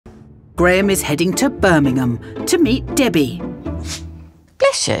Graeme is heading to Birmingham to meet Debbie.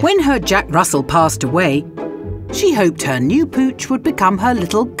 Bless you. When her Jack Russell passed away, she hoped her new pooch would become her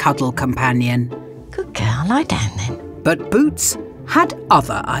little cuddle companion. Good girl, lie down then. But Boots had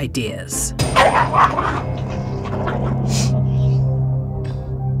other ideas.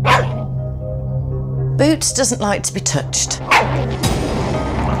 Boots doesn't like to be touched.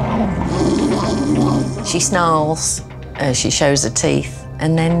 She snarls, she shows her teeth,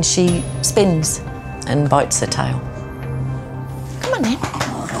 and then she spins and bites her tail. Come on then.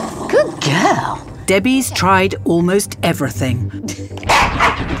 Good girl. Debbie's tried almost everything.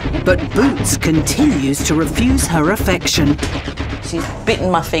 But Boots continues to refuse her affection. She's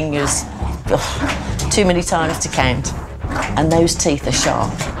bitten my fingers too many times to count. And those teeth are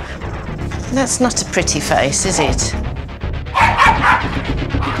sharp. That's not a pretty face, is it?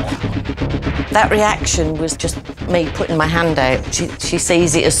 That reaction was just me putting my hand out. She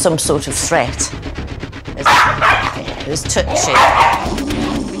sees it as some sort of threat. As touchy.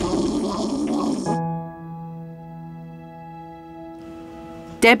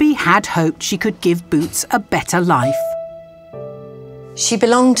 Debbie had hoped she could give Boots a better life. She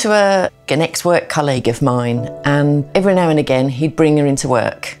belonged to an ex-work colleague of mine, and every now and again he'd bring her into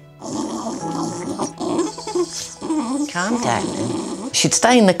work. Calm down then. She'd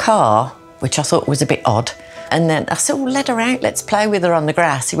stay in the car, which I thought was a bit odd, and then I said, well, let her out, let's play with her on the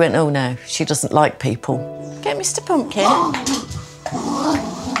grass. He went, oh no, she doesn't like people. Get Mr. Pumpkin.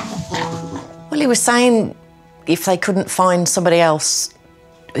 Well, he was saying if they couldn't find somebody else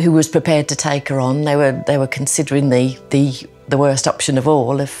who was prepared to take her on, they were considering the worst option of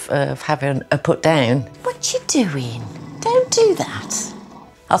all of having her put down. What you doing? Don't do that.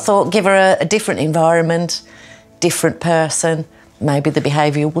 I thought, give her a different environment, different person, maybe the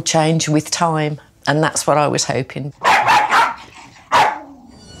behaviour will change with time, and that's what I was hoping.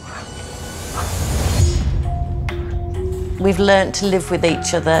 We've learnt to live with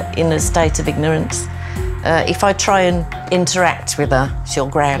each other in a state of ignorance. If I try and interact with her, she'll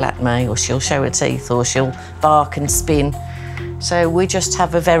growl at me, or she'll show her teeth, or she'll bark and spin. So we just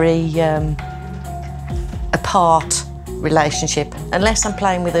have a very apart relationship, unless I'm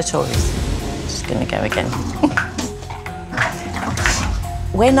playing with her toys. Just gonna go again.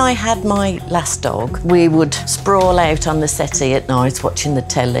 When I had my last dog, we would sprawl out on the settee at night watching the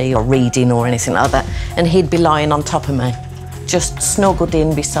telly or reading or anything like that, and he'd be lying on top of me, just snuggled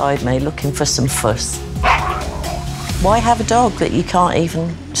in beside me, looking for some fuss. Why have a dog that you can't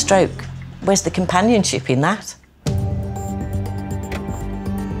even stroke? Where's the companionship in that?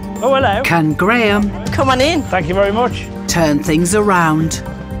 Oh, hello. Can Graeme Come on in. Thank you very much. turn things around?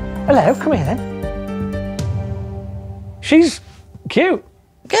 Hello, come here then. She's cute.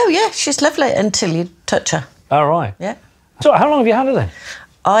 Oh, yeah, she's lovely until you touch her. All right. Yeah. So how long have you had her then?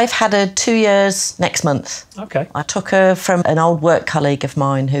 I've had her 2 years next month. Okay. I took her from an old work colleague of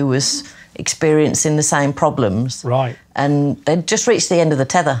mine who was experiencing the same problems. Right. And they'd just reached the end of the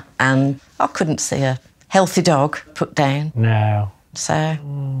tether, and I couldn't see a healthy dog put down. No. So...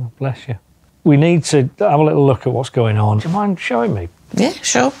 Oh, bless you. We need to have a little look at what's going on. Do you mind showing me? Yeah,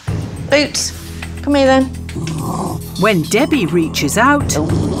 sure. Boots, come here then. When Debbie reaches out,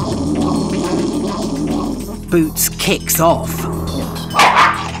 Boots kicks off.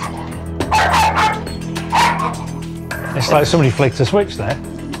 It's like somebody flicked a switch there.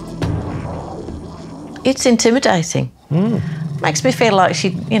 It's intimidating. Makes me feel like she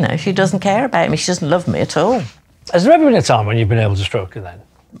doesn't care about me. She doesn't love me at all. Has there ever been a time when you've been able to stroke her then?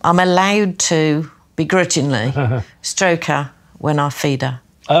 I'm allowed to begrudgingly stroke her when I feed her.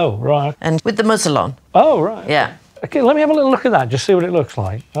 Oh, right. And with the muzzle on. Oh, right. Yeah. OK, let me have a little look at that, just see what it looks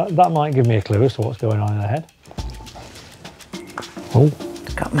like. That might give me a clue as to what's going on in her head. Oh.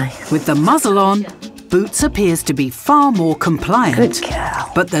 Got me. With the muzzle on, Boots appears to be far more compliant. Good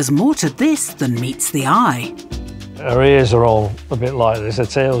girl. But there's more to this than meets the eye. Her ears are all a bit like this, her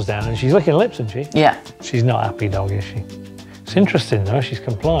tail's down, and she's licking lips, isn't she? Yeah. She's not a happy dog, is she? It's interesting, though, she's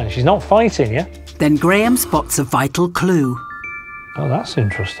compliant. She's not fighting you. Then Graeme spots a vital clue. Oh, that's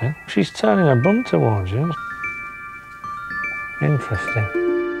interesting. She's turning her bum towards you. Interesting.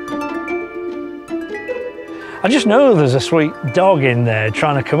 I just know there's a sweet dog in there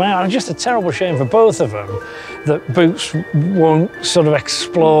trying to come out, and it's just a terrible shame for both of them that Boots won't sort of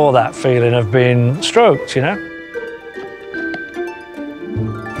explore that feeling of being stroked, you know?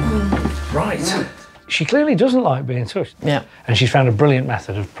 Right. She clearly doesn't like being touched. Yeah. And she's found a brilliant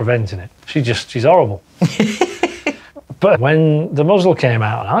method of preventing it. She's horrible. But when the muzzle came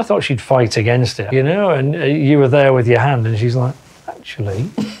out, I thought she'd fight against it, you know, and you were there with your hand, and she's like, actually,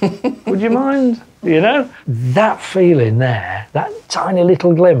 would you mind? You know? That feeling there, that tiny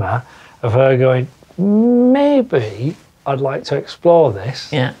little glimmer of her going, maybe I'd like to explore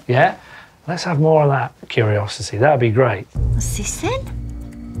this. Yeah. Yeah? Let's have more of that curiosity. That'd be great. What's this then?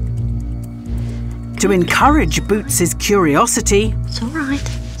 To encourage Boots's curiosity, It's all right.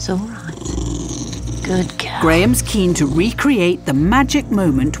 It's all right. Good girl. Graham's keen to recreate the magic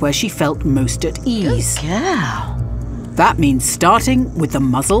moment where she felt most at ease. Girl. That means starting with the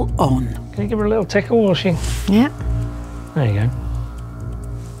muzzle on. Can you give her a little tickle, will she? Yep. There you go.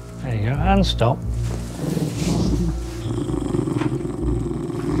 There you go. And stop.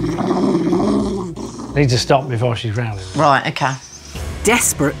 Need to stop before she's rounded. Right, okay.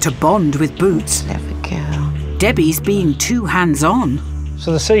 Desperate to bond with Boots, Clever girl. Debbie's being too hands-on.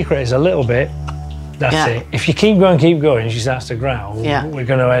 So the secret is a little bit, that's Yeah. it. If you keep going, she starts to growl, Yeah. we're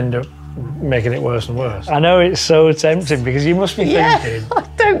going to end up making it worse and worse. I know it's so tempting because you must be thinking, I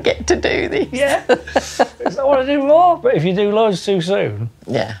don't get to do this. yeah, I want to do more. But if you do loads too soon,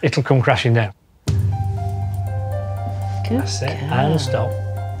 Yeah. it'll come crashing down. Good That's it, girl. and stop.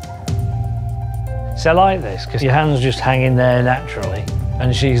 So I like this because your hand's just hanging there naturally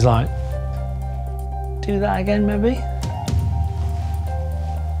and she's like, do that again maybe?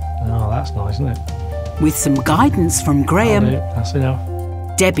 Oh, that's nice, isn't it? With some guidance from I'll do Graham, it. That's enough.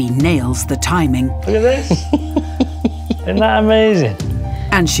 Debbie nails the timing. Look at this. Isn't that amazing?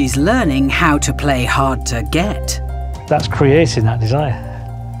 And she's learning how to play hard to get. That's creating that desire.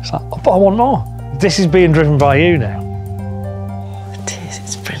 It's like, oh, but I want more. This is being driven by you now. It is,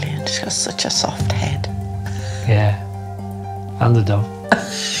 it's brilliant. She's got such a soft head. Yeah. And the dog.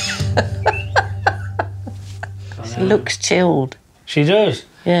 She looks chilled. She does.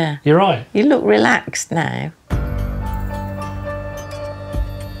 Yeah. You're right. You look relaxed now.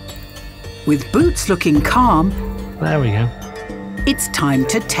 With Boots looking calm, There we go. it's time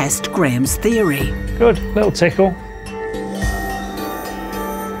to test Graham's theory. Good. Little tickle.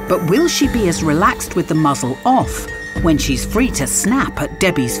 But will she be as relaxed with the muzzle off when she's free to snap at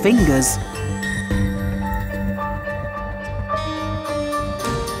Debbie's fingers?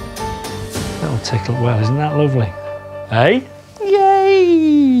 Little tickle. Well, isn't that lovely? Hey?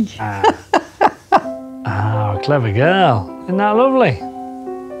 Yay! Ah, clever girl. Isn't that lovely?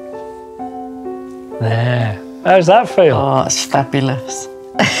 There. How's that feel? Oh, it's fabulous.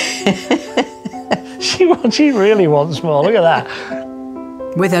 She really wants more. Look at that.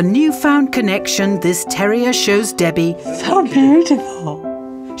 With a newfound connection, this terrier shows Debbie So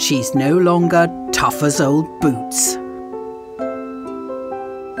beautiful. she's no longer tough as old Boots.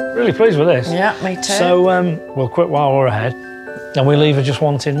 Really pleased with this. Yeah, me too. So we'll quit while we're ahead and we leave her just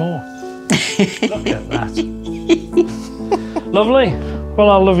wanting more. Look at that. Lovely. Well,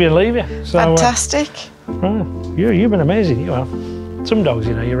 I'll love you and leave you. So, Fantastic. you've been amazing, you have. Some dogs,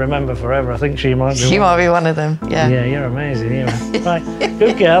 you know, you remember forever. I think she might be You one. might be one of them, yeah. Yeah, you're amazing, you are. Right,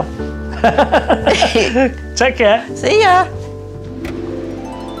 good girl. Take care. See ya.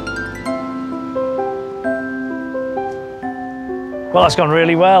 Well, that's gone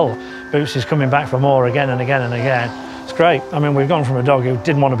really well. Boots is coming back for more again and again and again. It's great. I mean, we've gone from a dog who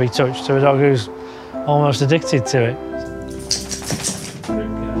didn't want to be touched to a dog who's almost addicted to it.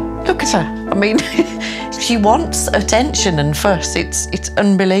 Look at her. I mean, she wants attention and fuss. It's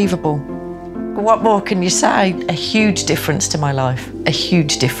unbelievable. What more can you say? A huge difference to my life. A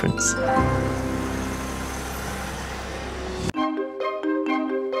huge difference.